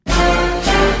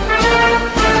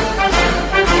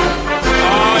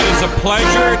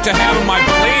pleasure to have him,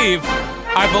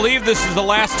 I believe this is the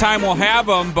last time we'll have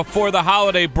him before the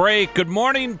holiday break. Good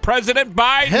morning, President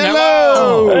Biden.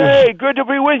 Hello. Hey, good to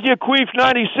be with you, Queef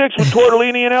 96 with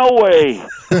Tortellini and Elway.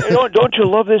 Hey, don't you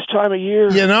love this time of year?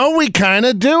 You know, we kind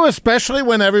of do, especially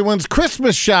when everyone's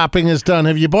Christmas shopping is done.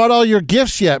 Have you bought all your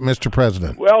gifts yet, Mr.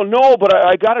 President? Well, no, but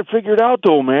I got it figured out,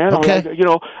 though, man. Okay.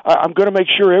 I'm going to make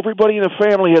sure everybody in the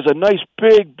family has a nice,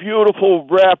 big, beautiful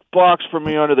wrapped box for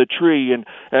me under the tree. And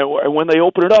when they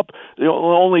open it up, the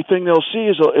only thing they'll see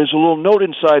is a little note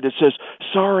inside that says,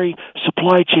 "Sorry,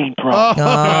 supply chain problem."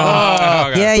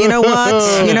 Yeah, you know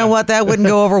what? You know what? That wouldn't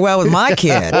go over well with my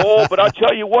kid. Oh, but I'll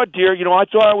tell you what, dear. I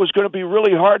thought it was going to be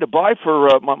really hard to buy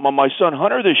for my son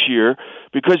Hunter this year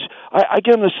because I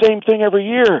get him the same thing every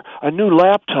year, a new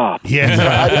laptop.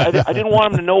 Yeah. I didn't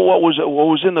want him to know what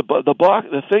was in the box,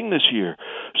 the thing this year.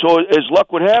 So as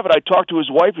luck would have it, I talked to his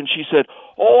wife, and she said,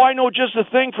 "Oh, I know just the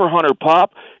thing for Hunter,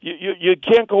 Pop. You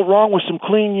can't go wrong with some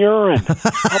clean urine."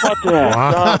 How about that?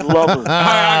 God love her.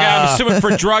 I'm assuming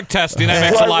for drug testing, that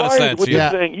makes a lot of sense. With the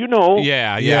thing,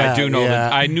 Yeah, I do know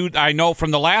that. I know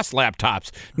from the last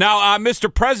laptops. Now,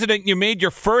 Mr. President, you made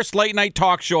your first late night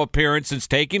talk show appearance since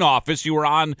taking office. You were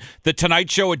on the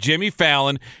Tonight Show with Jimmy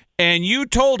Fallon, and you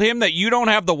told him that you don't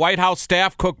have the White House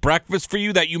staff cook breakfast for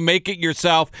you, that you make it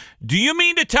yourself. Do you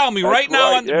mean to tell me right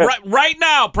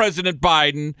now, President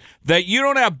Biden, that you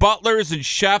don't have butlers and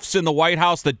chefs in the White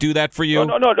House that do that for you?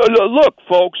 No. Look,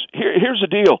 folks, here's the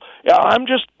deal. I'm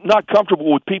just not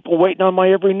comfortable with people waiting on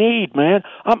my every need, man.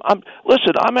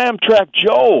 Listen, I'm Amtrak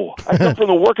Joe. I come from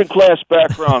the working class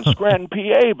background, Scranton,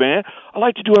 PA, man. I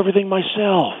like to do everything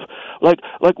myself. Like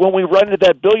when we rented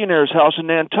that billionaire's house in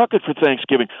Nantucket for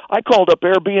Thanksgiving, I called up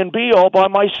Airbnb all by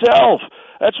myself.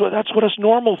 That's what us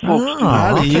normal folks do.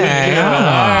 Okay. All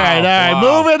right.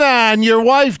 Wow. Moving on. Your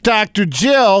wife, Dr.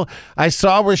 Jill, I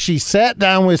saw where she sat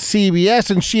down with CBS,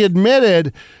 and she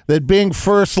admitted that being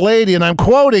First Lady, and I'm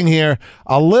quoting here,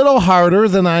 a little harder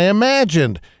than I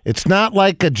imagined. It's not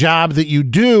like a job that you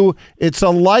do. It's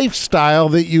a lifestyle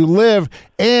that you live,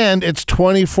 and it's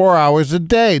 24 hours a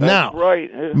day. That's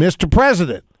right. Mr.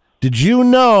 President, did you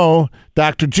know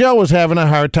Dr. Jill was having a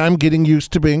hard time getting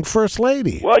used to being First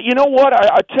Lady? Well, you know what?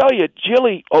 I tell you,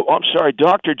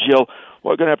 Dr. Jill,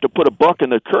 we're going to have to put a buck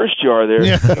in the curse jar there.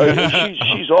 Yeah.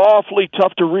 She's awfully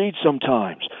tough to read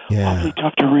sometimes. Yeah. Awfully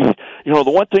tough to read.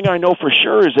 The one thing I know for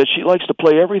sure is that she likes to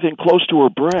play everything close to her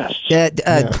breasts.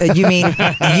 You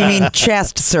mean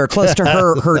chest, sir? Close to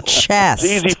her chest.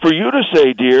 It's easy for you to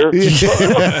say, dear. I'm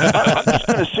just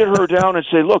going to sit her down and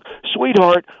say, "Look,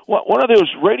 sweetheart, one of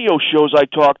those radio shows I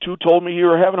talked to told me you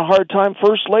were having a hard time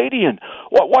First Lady, and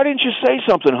why didn't you say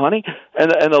something, honey?"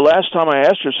 And the last time I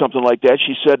asked her something like that,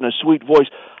 she said in a sweet voice,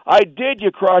 "I did,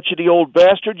 you crotchety old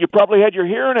bastard. You probably had your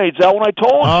hearing aids out when I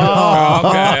told you." Oh,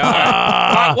 okay. All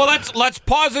right. Well, let's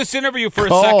pause this interview for a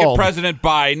second, President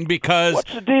Biden, because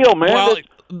what's the deal, man? Well,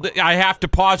 I have to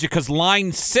pause you because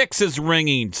line 6 is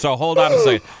ringing. So hold on a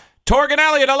second. Torgan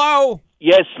Elliott, hello.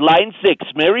 Yes, line 6.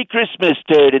 Merry Christmas,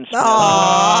 turd and smell.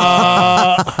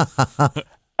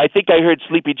 I think I heard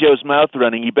Sleepy Joe's mouth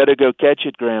running. You better go catch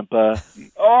it, Grandpa.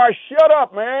 Oh, shut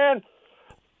up, man.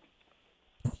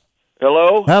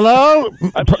 Hello?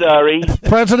 I'm sorry.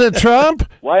 President Trump?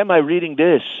 Why am I reading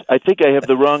this? I think I have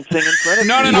the wrong thing in front of me.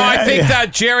 No. I think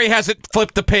that Jerry hasn't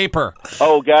flipped the paper.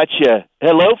 Oh, gotcha.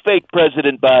 Hello, fake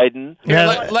President Biden.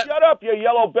 Yeah. Shut up, you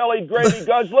yellow-bellied gravy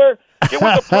guzzler. Get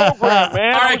with the program,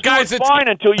 man. All right, guys, it's fine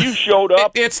until you showed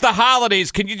up. It's the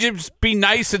holidays. Can you just be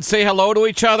nice and say hello to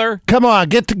each other? Come on,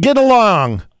 get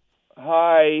along.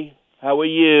 Hi, how are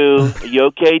you? Are you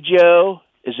okay, Joe?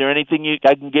 Is there anything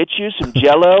I can get you? Some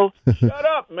Jell-O? Shut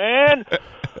up, man.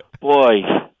 Boy,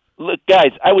 look,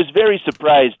 guys, I was very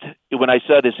surprised when I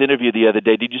saw this interview the other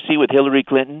day. Did you see with Hillary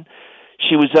Clinton?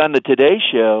 She was on the Today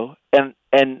Show, and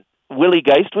Willie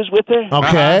Geist was with her.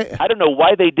 Okay. I don't know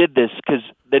why they did this, because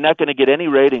they're not going to get any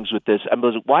ratings with this. I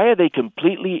was like, why are they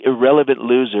completely irrelevant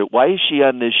loser? Why is she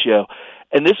on this show?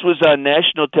 And this was on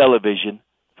national television,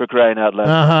 for crying out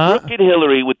loud. Look at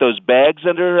Hillary with those bags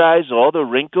under her eyes, all the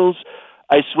wrinkles.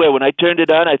 I swear, when I turned it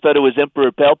on, I thought it was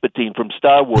Emperor Palpatine from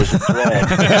Star Wars. Seriously,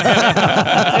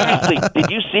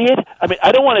 did you see it? I mean,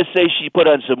 I don't want to say she put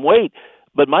on some weight,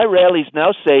 but my rallies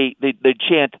now say they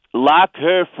chant, "Lock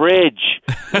her fridge.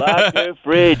 Lock her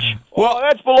fridge." Well,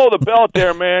 that's below the belt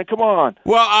there, man. Come on.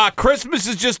 Well, Christmas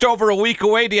is just over a week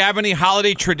away. Do you have any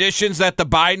holiday traditions that the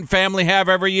Biden family have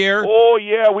every year? Oh,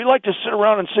 yeah. We like to sit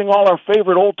around and sing all our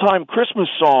favorite old-time Christmas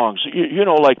songs. You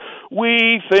know, like,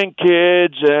 "We think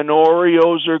kids and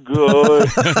Oreos are good,"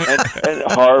 and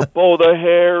 "Harpo the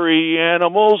hairy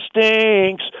animal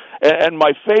stinks." And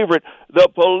my favorite, the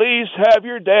police have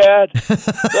your dad.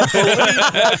 The police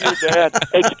have your dad.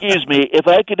 Excuse me, if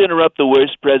I could interrupt the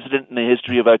worst president in the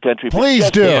history of our country.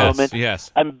 Please do.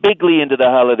 Yes. I'm bigly into the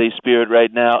holiday spirit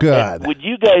right now. Good. Would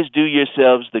you guys do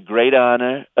yourselves the great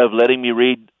honor of letting me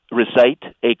recite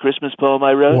a Christmas poem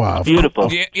I wrote? Wow.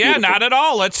 Beautiful. Yeah, Beautiful. not at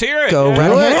all. Let's hear it. Go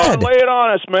right ahead. Lay it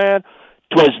on us, man.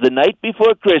 'Twas the night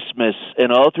before Christmas,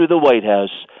 and all through the White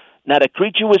House, not a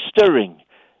creature was stirring,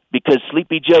 because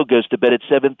Sleepy Joe goes to bed at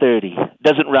 7:30.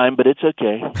 Doesn't rhyme, but it's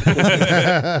okay.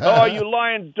 Oh, you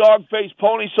lying dog-faced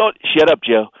pony salt. Shut up,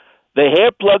 Joe. The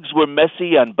hair plugs were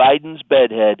messy on Biden's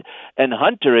bedhead, and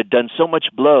Hunter had done so much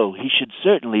blow, he should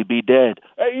certainly be dead.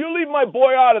 Hey, you leave my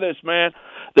boy out of this, man.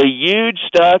 The huge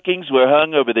stockings were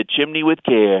hung over the chimney with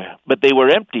care, but they were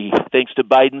empty thanks to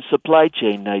Biden's supply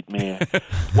chain nightmare.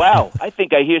 Wow, I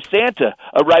think I hear Santa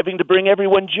arriving to bring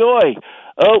everyone joy.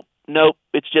 Oh, nope,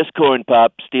 it's just Corn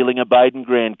Pop stealing a Biden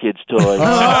grandkid's toy.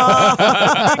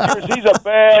 He's a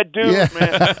bad dude,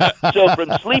 man. So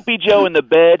from Sleepy Joe in the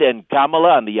bed and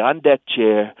Kamala on the on-deck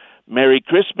chair, Merry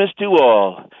Christmas to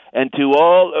all. And to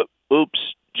all, oops,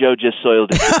 Joe just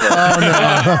soiled it.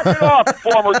 Get off,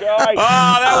 former guy.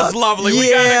 Oh, that was lovely. We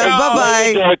gotta go.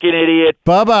 Bye-bye. You fucking idiot.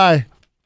 Bye-bye.